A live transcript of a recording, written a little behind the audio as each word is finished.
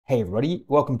Hey everybody,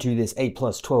 welcome to this A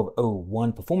plus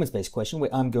 1201 performance-based question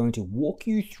where I'm going to walk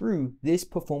you through this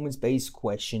performance-based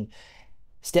question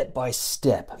step by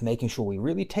step, making sure we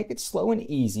really take it slow and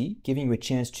easy, giving you a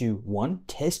chance to, one,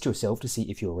 test yourself to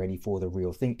see if you're ready for the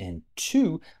real thing, and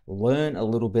two, learn a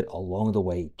little bit along the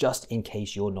way, just in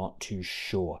case you're not too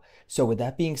sure. So with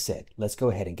that being said, let's go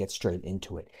ahead and get straight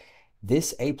into it.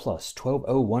 This A plus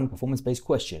 1201 performance-based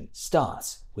question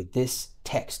starts with this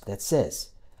text that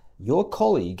says, your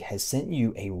colleague has sent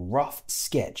you a rough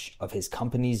sketch of his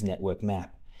company's network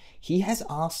map. He has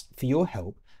asked for your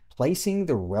help placing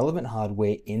the relevant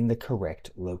hardware in the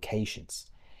correct locations.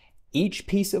 Each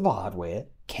piece of hardware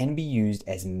can be used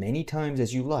as many times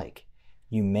as you like.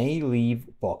 You may leave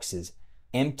boxes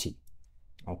empty.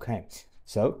 Okay,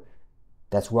 so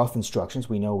that's rough instructions.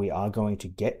 We know we are going to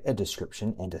get a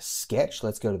description and a sketch.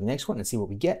 Let's go to the next one and see what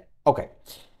we get. Okay,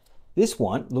 this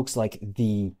one looks like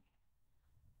the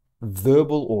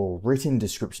verbal or written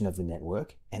description of the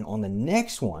network, and on the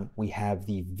next one we have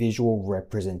the visual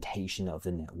representation of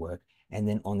the network, and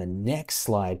then on the next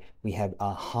slide we have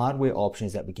our hardware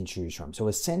options that we can choose from. So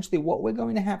essentially what we're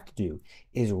going to have to do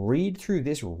is read through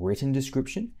this written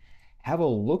description, have a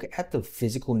look at the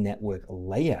physical network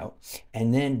layout,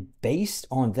 and then based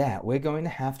on that we're going to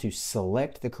have to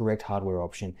select the correct hardware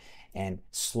option and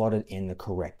slot it in the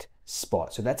correct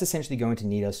spot. So that's essentially going to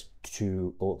need us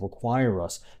to, or require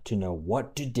us to know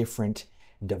what do different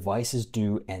devices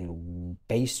do, and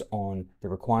based on the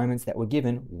requirements that were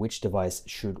given, which device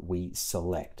should we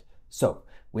select. So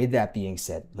with that being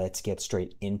said, let's get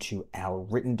straight into our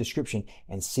written description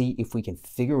and see if we can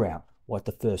figure out what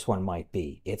the first one might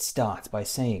be. It starts by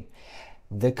saying,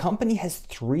 the company has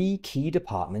 3 key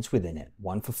departments within it,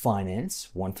 one for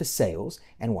finance, one for sales,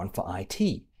 and one for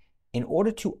IT. In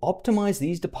order to optimize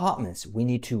these departments, we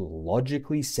need to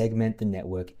logically segment the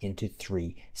network into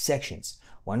 3 sections,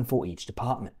 one for each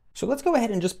department. So let's go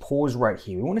ahead and just pause right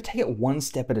here. We want to take it one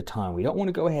step at a time. We don't want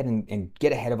to go ahead and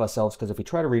get ahead of ourselves, because if we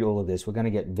try to read all of this, we're going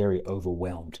to get very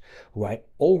overwhelmed, right?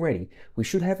 Already, we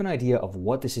should have an idea of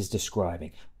what this is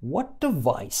describing. What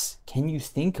device can you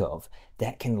think of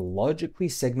that can logically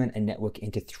segment a network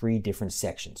into 3 different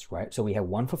sections, right? So we have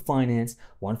one for finance,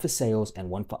 one for sales, and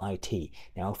one for IT.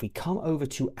 Now, if we come over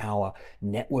to our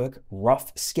network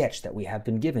rough sketch that we have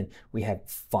been given, we have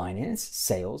finance,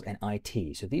 sales, and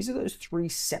IT. So these are those 3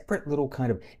 separate little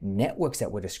kind of networks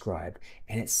that were described,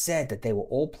 and it said that they were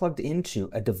all plugged into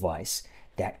a device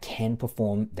that can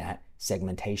perform that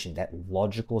segmentation, that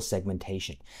logical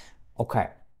segmentation. Okay,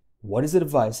 what is a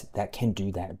device that can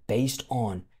do that based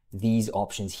on these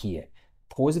options here?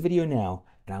 Pause the video now,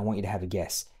 and I want you to have a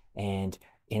guess. And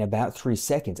in about 3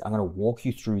 seconds, I'm going to walk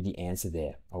you through the answer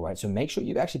there. All right, so make sure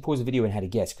you've actually paused the video and had a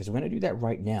guess, because we're going to do that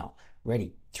right now.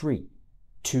 Ready? 3,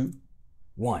 2,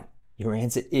 1. Your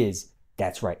answer is,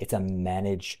 that's right, it's a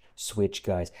managed switch,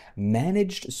 guys.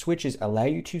 Managed switches allow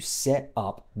you to set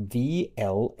up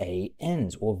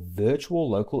VLANs, or virtual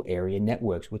local area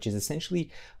networks, which is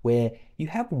essentially where you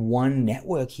have one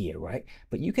network here, right?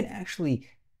 But you can actually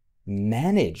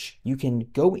manage, you can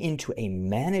go into a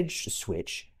managed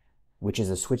switch, which is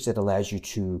a switch that allows you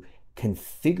to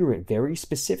configure it very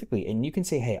specifically. And you can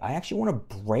say, hey, I actually want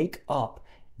to break up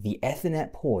the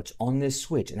Ethernet ports on this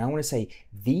switch, and I want to say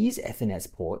these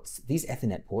Ethernet ports,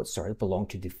 belong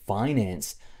to the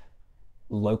finance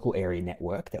local area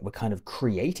network that we're kind of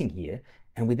creating here,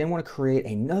 and we then want to create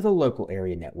another local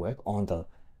area network on the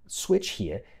switch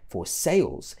here for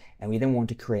sales, and we then want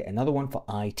to create another one for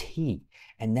IT.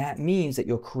 And that means that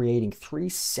you're creating 3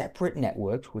 separate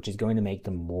networks, which is going to make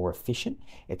them more efficient.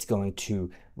 It's going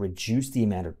to reduce the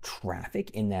amount of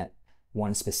traffic in that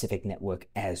one specific network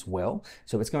as well.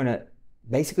 So it's going to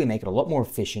basically make it a lot more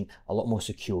efficient, a lot more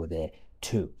secure there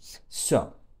too.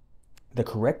 So the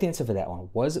correct answer for that one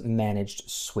was managed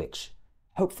switch.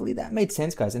 Hopefully that made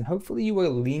sense, guys, and hopefully you were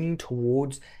leaning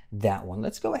towards that one.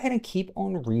 Let's go ahead and keep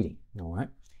on reading, all right?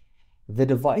 The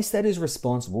device that is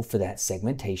responsible for that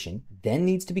segmentation then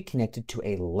needs to be connected to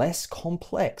a less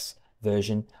complex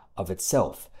version of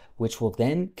itself, which will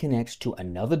then connect to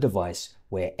another device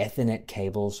where Ethernet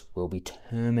cables will be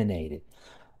terminated.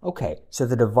 Okay, so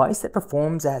the device that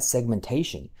performs that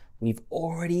segmentation, we've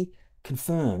already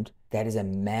confirmed that is a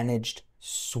managed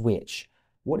switch.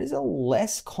 What is a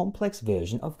less complex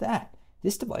version of that?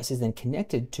 This device is then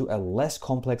connected to a less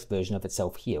complex version of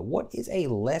itself here. What is a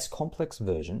less complex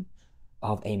version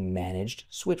of a managed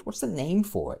switch? What's the name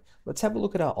for it? Let's have a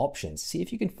look at our options, see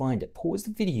if you can find it. Pause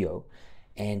the video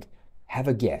and have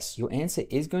a guess. Your answer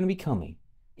is going to be coming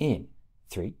in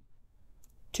 3,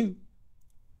 2,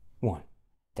 1.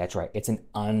 That's right, it's an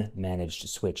unmanaged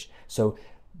switch. So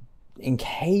in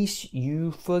case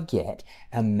you forget,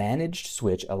 a managed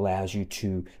switch allows you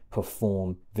to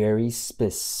perform very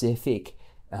specific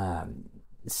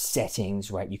settings,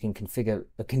 right? You can configure,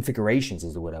 configurations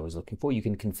is the word I was looking for. You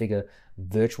can configure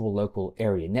virtual local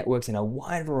area networks and a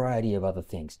wide variety of other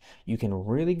things. You can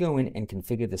really go in and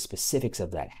configure the specifics of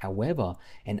that. However,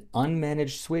 an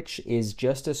unmanaged switch is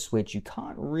just a switch. You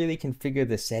can't really configure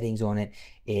the settings on it.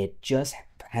 It just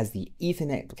has the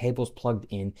Ethernet cables plugged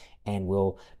in and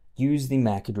will use the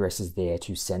MAC addresses there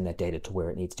to send that data to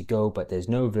where it needs to go, but there's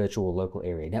no virtual local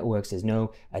area networks. There's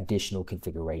no additional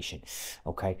configuration.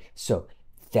 Okay, so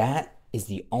that is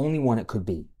the only one it could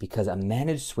be, because a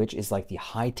managed switch is like the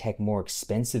high-tech, more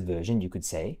expensive version, you could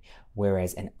say,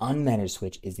 whereas an unmanaged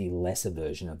switch is the lesser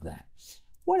version of that.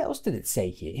 What else did it say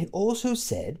here? It also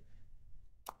said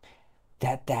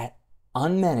that that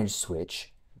unmanaged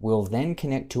switch will then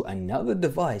connect to another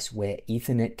device where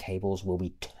Ethernet cables will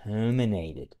be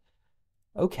terminated.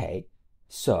 Okay,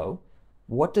 so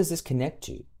what does this connect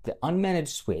to? The unmanaged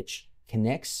switch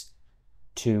connects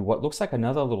to what looks like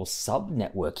another little sub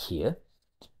network here.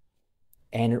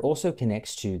 And it also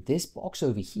connects to this box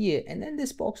over here and then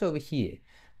this box over here.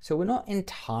 So we're not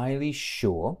entirely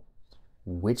sure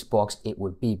which box it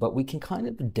would be, but we can kind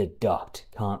of deduct,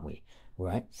 can't we?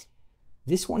 Right?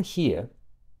 This one here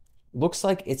looks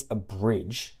like it's a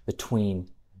bridge between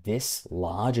this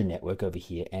larger network over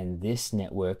here and this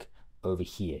network over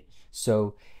here.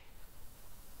 So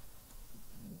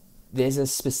there's a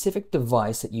specific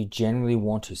device that you generally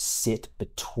want to sit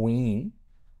between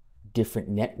different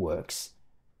networks,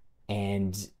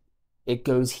 and it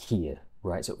goes here,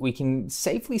 right? So we can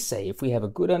safely say, if we have a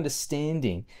good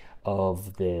understanding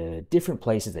of the different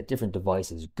places that different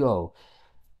devices go,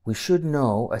 we should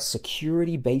know a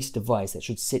security-based device that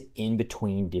should sit in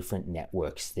between different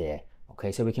networks there.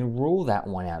 Okay, so we can rule that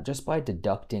one out just by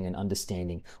deducting and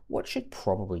understanding what should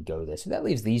probably go there. So that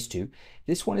leaves these two.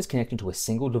 This one is connecting to a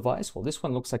single device. Well, this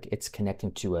one looks like it's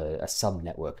connecting to a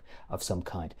sub-network of some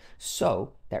kind.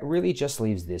 So that really just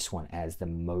leaves this one as the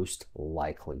most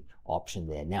likely option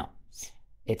there. Now,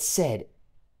 it said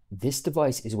this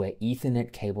device is where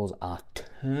Ethernet cables are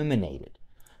terminated.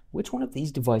 Which one of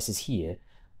these devices here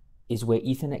is where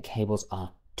Ethernet cables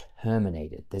are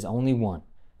terminated? There's only one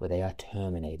where they are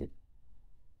terminated.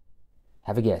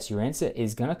 Have a guess. Your answer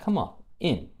is going to come up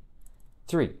in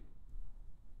 3,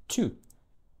 2,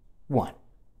 1.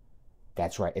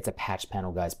 That's right. It's a patch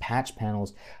panel, guys. Patch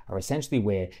panels are essentially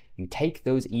where you take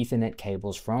those Ethernet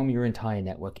cables from your entire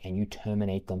network and you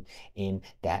terminate them in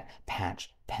that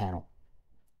patch panel.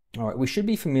 All right, we should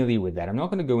be familiar with that. I'm not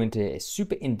going to go into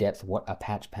super in-depth what a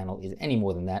patch panel is any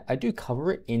more than that. I do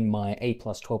cover it in my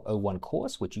A+1201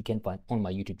 course, which you can find on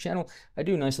my YouTube channel. I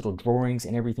do nice little drawings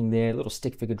and everything there, little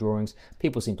stick figure drawings.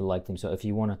 People seem to like them, so if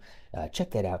you want to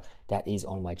check that out, that is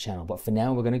on my channel. But for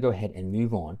now, we're going to go ahead and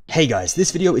move on. Hey guys,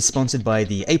 this video is sponsored by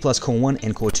the A+ Core 1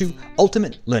 and Core 2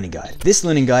 Ultimate Learning Guide. This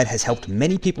learning guide has helped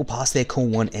many people pass their Core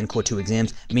 1 and Core 2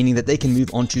 exams, meaning that they can move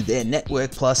on to their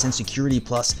Network Plus and Security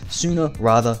Plus sooner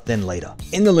rather than later.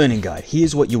 In the learning guide,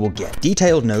 here's what you will get.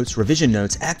 Detailed notes, revision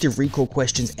notes, active recall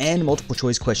questions, and multiple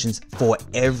choice questions for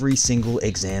every single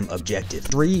exam objective.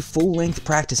 3 full-length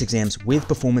practice exams with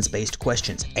performance-based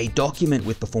questions, a document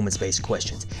with performance-based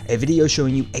questions, a video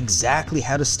showing you exactly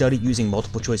how to study using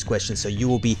multiple choice questions so you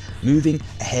will be moving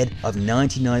ahead of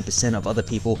 99% of other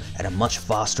people at a much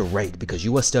faster rate because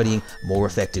you are studying more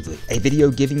effectively. A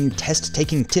video giving you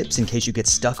test-taking tips in case you get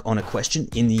stuck on a question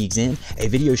in the exam, a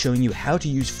video showing you how to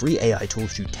use free AI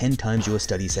tools to 10 times your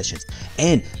study sessions.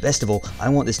 And best of all, I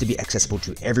want this to be accessible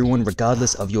to everyone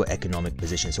regardless of your economic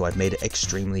position, so I've made it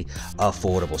extremely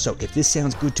affordable. So if this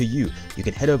sounds good to you, you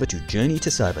can head over to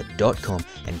journeytocyber.com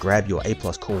and grab your A+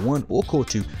 Core 1 or Core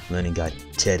 2 learning guide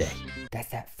today. That's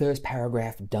that first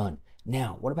paragraph done.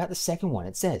 Now, what about the second one?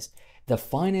 It says, the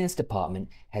finance department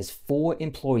has 4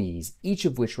 employees, each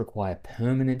of which require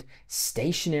permanent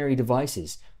stationary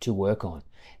devices to work on.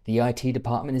 The IT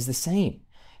department is the same.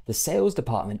 The sales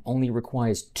department only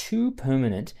requires 2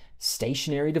 permanent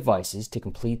stationary devices to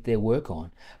complete their work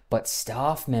on, but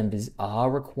staff members are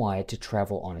required to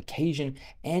travel on occasion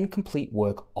and complete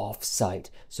work off-site,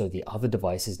 so the other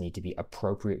devices need to be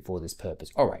appropriate for this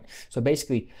purpose. All right, so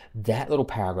basically that little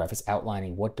paragraph is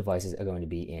outlining what devices are going to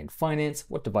be in finance,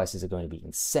 what devices are going to be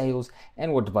in sales,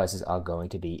 and what devices are going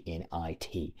to be in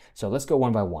IT. So let's go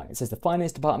one by one. It says the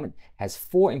finance department has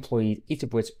 4 employees, each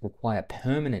of which require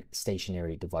permanent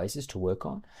stationary devices to work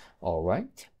on. All right,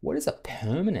 what is a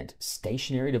permanent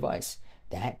stationary device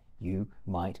that you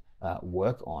might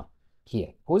work on?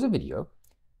 Here, pause the video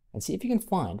and see if you can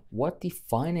find what the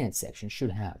finance section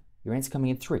should have. Your answer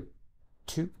coming in 3,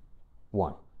 2,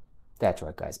 1. That's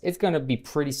right, guys. It's going to be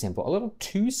pretty simple, a little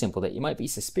too simple that you might be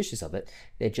suspicious of it.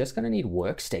 They're just going to need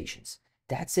workstations.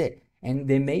 That's it. And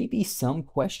there may be some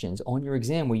questions on your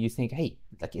exam where you think, hey,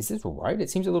 like, is this right? It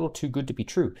seems a little too good to be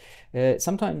true.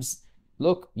 Sometimes,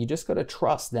 look, you just got to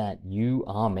trust that you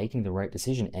are making the right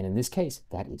decision. And in this case,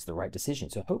 that is the right decision.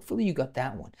 So hopefully you got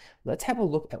that one. Let's have a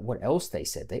look at what else they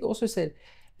said. They also said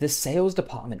the sales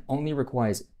department only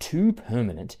requires 2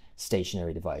 permanent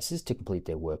stationary devices to complete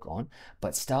their work on,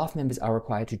 but staff members are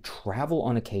required to travel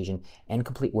on occasion and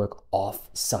complete work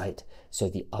off-site. So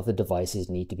the other devices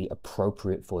need to be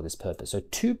appropriate for this purpose. So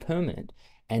 2 permanent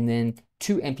and then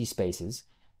 2 empty spaces.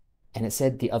 And it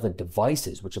said the other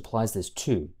devices, which applies this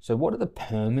to. So what are the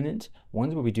permanent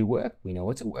ones where we do work? We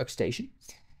know it's a workstation.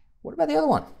 What about the other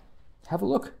one? Have a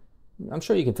look. I'm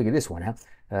sure you can figure this one out.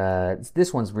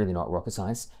 This one's really not rocket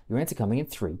science. Your answer coming in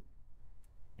 3,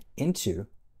 in 2,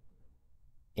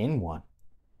 in 1.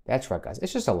 That's right, guys.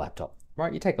 It's just a laptop,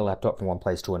 right? You take a laptop from one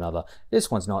place to another.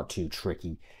 This one's not too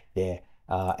tricky there.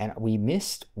 And we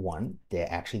missed one there.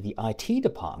 Actually, the IT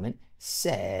department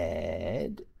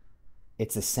said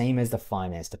it's the same as the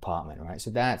finance department, right?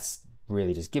 So that's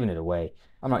really just giving it away.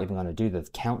 I'm not even going to do the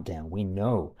countdown. We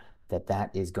know that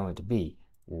that is going to be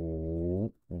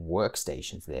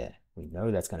workstations there. We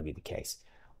know that's going to be the case.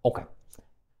 Okay,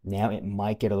 now it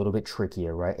might get a little bit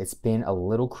trickier, right? It's been a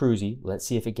little cruisy. Let's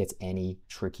see if it gets any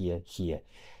trickier here.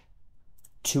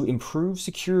 To improve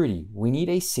security, we need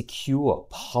a secure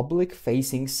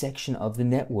public-facing section of the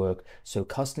network so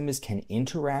customers can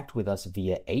interact with us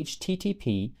via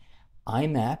HTTP,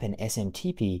 IMAP and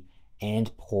SMTP,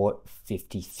 and port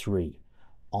 53.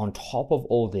 On top of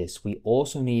all this, we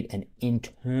also need an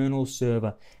internal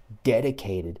server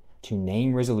dedicated to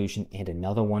name resolution and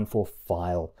another one for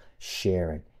file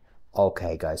sharing.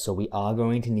 Okay, guys, so we are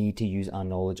going to need to use our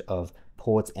knowledge of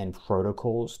ports and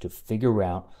protocols to figure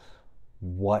out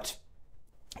what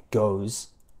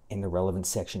goes in the relevant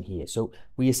section here. So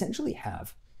we essentially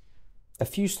have a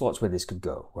few slots where this could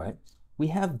go, right? We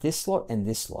have this slot and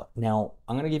this slot. Now,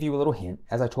 I'm going to give you a little hint,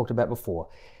 as I talked about before.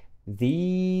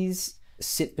 These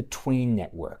sit between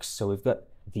networks. So we've got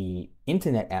the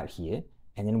internet out here,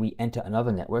 and then we enter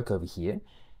another network over here.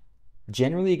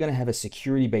 Generally, you're going to have a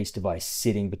security-based device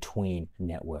sitting between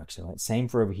networks. So same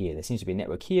for over here. There seems to be a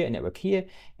network here,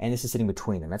 and this is sitting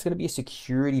between them. That's going to be a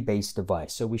security-based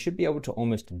device. So we should be able to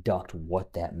almost deduct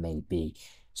what that may be.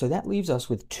 So that leaves us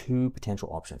with 2 potential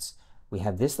options. We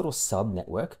have this little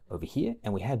sub-network over here,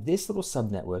 and we have this little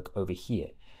sub-network over here.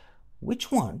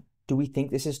 Which one do we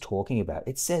think this is talking about?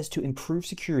 It says to improve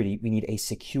security, we need a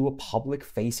secure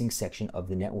public-facing section of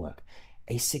the network.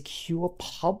 A secure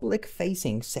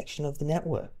public-facing section of the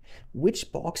network.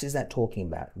 Which box is that talking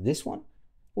about? This one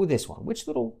or this one? Which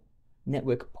little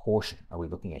network portion are we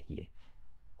looking at here?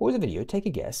 Pause the video, take a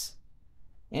guess.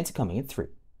 Answer coming in 3,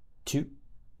 2,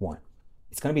 1.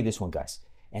 It's going to be this one, guys.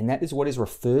 And that is what is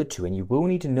referred to, and you will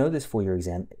need to know this for your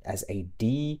exam, as a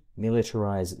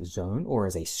demilitarized zone or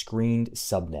as a screened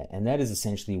subnet. And that is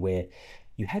essentially where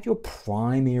you have your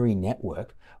primary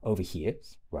network over here,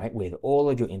 right, with all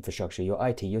of your infrastructure, your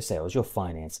IT, your sales, your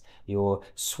finance, your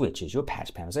switches, your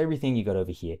patch panels, everything you got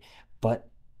over here. But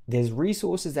there's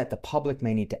resources that the public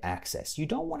may need to access. You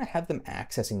don't want to have them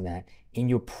accessing that in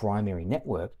your primary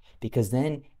network, because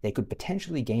then they could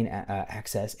potentially gain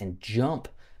access and jump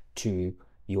to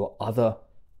your other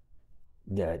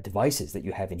devices that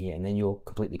you have in here, and then you're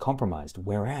completely compromised.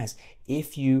 Whereas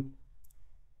if you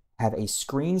have a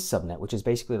screen subnet, which is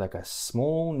basically like a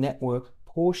small network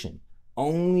portion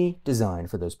only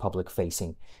designed for those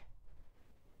public-facing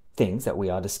things that we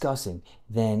are discussing,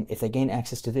 then if they gain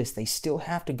access to this, they still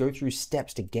have to go through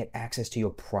steps to get access to your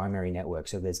primary network.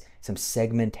 So there's some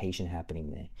segmentation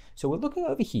happening there. So we're looking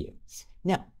over here.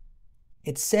 Now,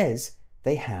 it says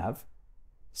they have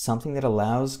something that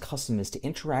allows customers to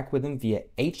interact with them via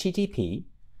HTTP,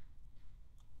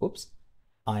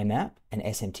 IMAP, and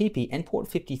SMTP, and port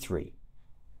 53.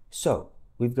 So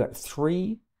we've got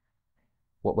 3,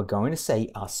 what we're going to say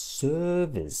are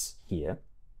servers here.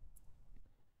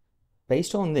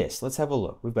 Based on this, let's have a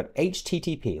look. We've got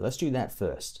HTTP. Let's do that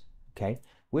first, okay?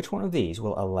 Which one of these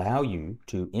will allow you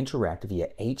to interact via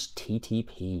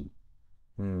HTTP?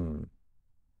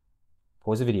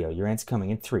 Pause the video. Your answer coming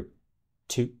in 3,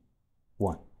 2,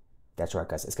 1. That's right,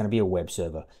 guys. It's going to be a web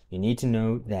server. You need to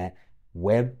know that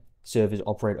web servers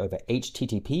operate over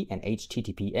HTTP and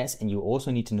HTTPS, and you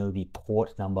also need to know the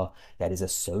port number that is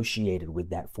associated with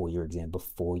that for your exam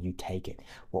before you take it.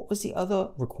 What was the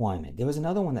other requirement? There was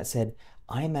another one that said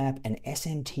IMAP and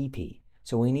SMTP.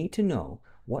 So we need to know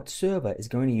what server is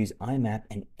going to use IMAP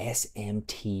and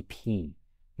SMTP.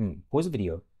 Pause the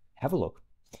video, have a look.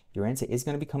 Your answer is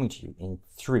going to be coming to you in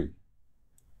 3,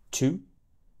 2,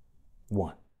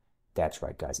 1. That's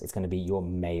right, guys. It's going to be your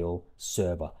mail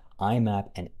server.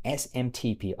 IMAP and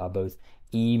SMTP are both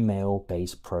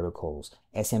email-based protocols.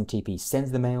 SMTP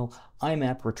sends the mail,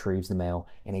 IMAP retrieves the mail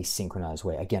in a synchronized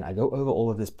way. Again, I go over all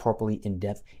of this properly in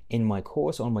depth in my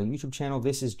course on my YouTube channel.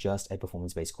 This is just a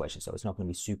performance-based question, so it's not going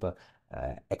to be super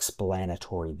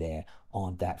explanatory there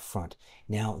on that front.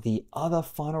 Now, the other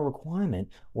final requirement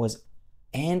was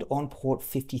and on port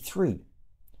 53.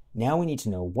 Now we need to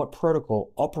know what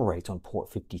protocol operates on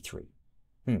port 53.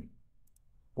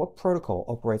 What protocol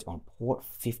operates on port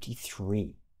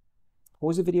 53?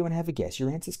 Pause the video and have a guess.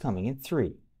 Your answer's coming in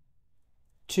 3,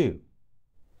 2,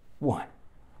 1.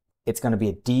 It's going to be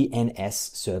a DNS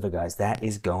server, guys. That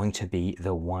is going to be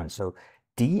the one. So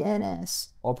DNS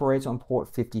operates on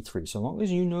port 53. So long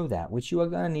as you know that, which you are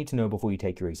going to need to know before you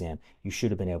take your exam, you should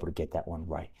have been able to get that one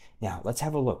right. Now, let's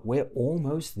have a look. We're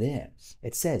almost there.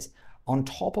 It says, on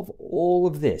top of all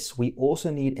of this, we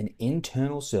also need an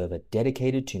internal server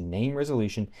dedicated to name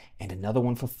resolution and another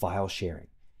one for file sharing.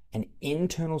 An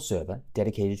internal server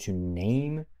dedicated to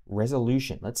name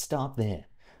resolution. Let's start there.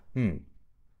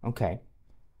 Okay.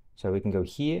 So we can go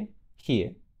here,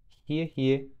 here, here,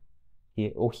 here,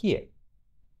 here, or here.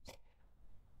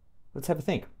 Let's have a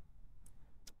think.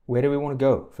 Where do we want to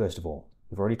go, first of all?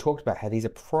 We've already talked about how these are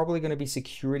probably going to be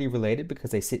security related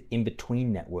because they sit in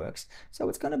between networks. So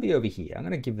it's going to be over here. I'm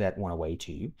going to give that one away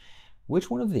to you. Which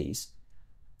one of these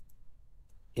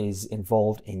is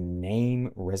involved in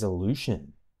name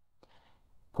resolution?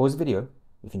 Pause the video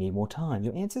if you need more time.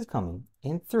 Your answer's coming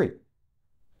in 3,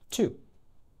 2,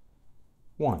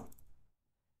 1.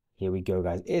 Here we go,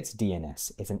 guys. It's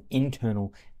DNS. It's an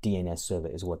internal DNS server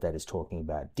is what that is talking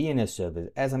about. DNS servers,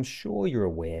 as I'm sure you're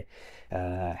aware,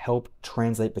 help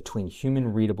translate between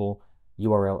human readable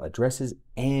URL addresses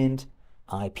and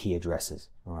IP addresses,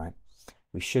 all right?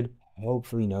 We should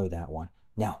hopefully know that one.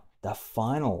 Now, the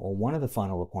final, or one of the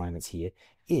final requirements here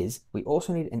is we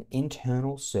also need an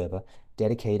internal server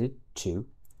dedicated to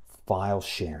file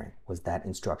sharing. Was that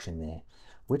instruction there?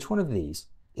 Which one of these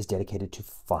is dedicated to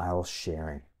file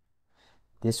sharing?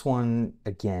 This one,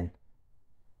 again,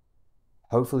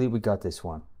 hopefully we got this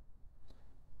one.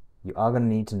 You are going to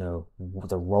need to know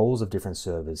the roles of different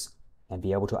servers and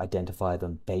be able to identify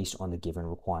them based on the given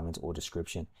requirements or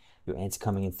description. Your answer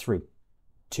coming in 3,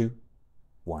 2,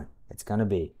 1. It's going to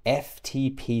be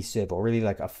FTP server, or really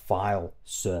like a file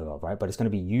server, right? But it's going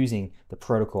to be using the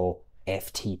protocol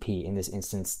FTP. In this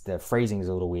instance, the phrasing is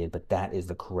a little weird, but that is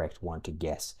the correct one to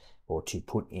guess or to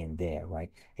put in there,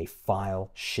 right? A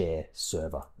file share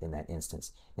server in that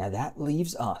instance. Now that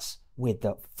leaves us with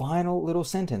the final little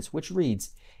sentence, which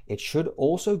reads, it should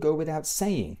also go without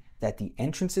saying that the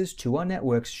entrances to our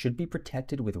networks should be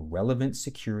protected with relevant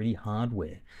security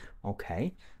hardware.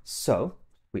 Okay, so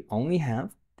we only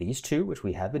have these two, which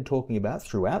we have been talking about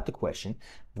throughout the question.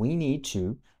 We need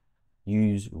to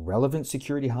use relevant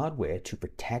security hardware to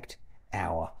protect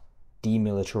our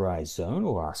demilitarized zone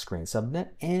or our screen subnet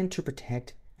and to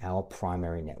protect our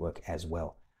primary network as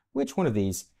well. Which one of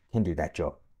these can do that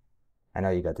job? I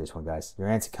know you got this one, guys. Your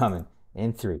answer coming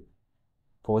in 3.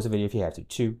 Pause the video if you have to.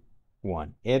 2,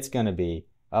 1. It's going to be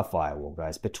a firewall,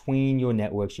 guys. Between your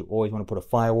networks, you always want to put a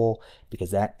firewall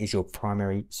because that is your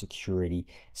primary security,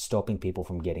 stopping people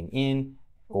from getting in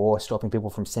or stopping people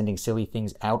from sending silly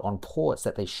things out on ports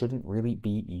that they shouldn't really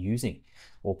be using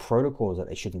or protocols that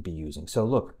they shouldn't be using. So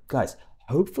look, guys,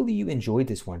 hopefully you enjoyed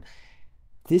this one.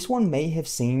 This one may have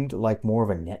seemed like more of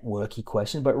a networky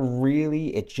question, but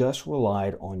really it just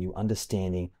relied on you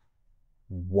understanding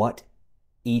what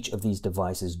each of these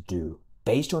devices do.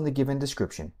 Based on the given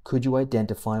description, could you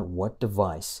identify what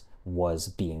device was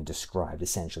being described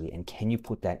essentially, and can you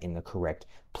put that in the correct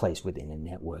place within a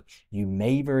network? You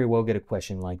may very well get a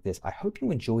question like this. I hope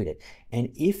you enjoyed it, and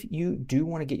if you do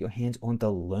want to get your hands on the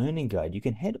learning guide, you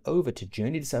can head over to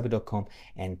journeytocyber.com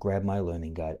and grab my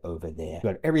learning guide over there. You've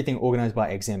got everything organized by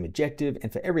exam objective,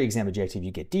 and for every exam objective you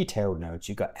get detailed notes,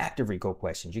 you got active recall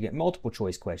questions, you get multiple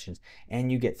choice questions,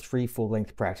 and you get 3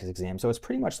 full-length practice exams. So it's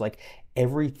pretty much like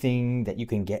everything that you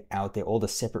can get out there, all the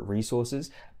separate resources,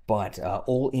 but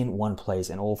all in one place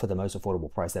and all for the most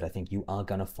affordable price that I think you are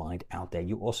going to find out there.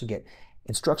 You also get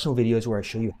instructional videos where I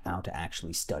show you how to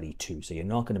actually study too. So you're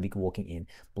not going to be walking in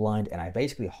blind, and I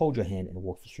basically hold your hand and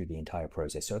walk you through the entire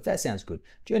process. So if that sounds good,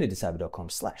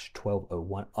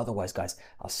 journeytocyber.com/1201. Otherwise, guys,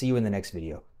 I'll see you in the next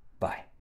video. Bye.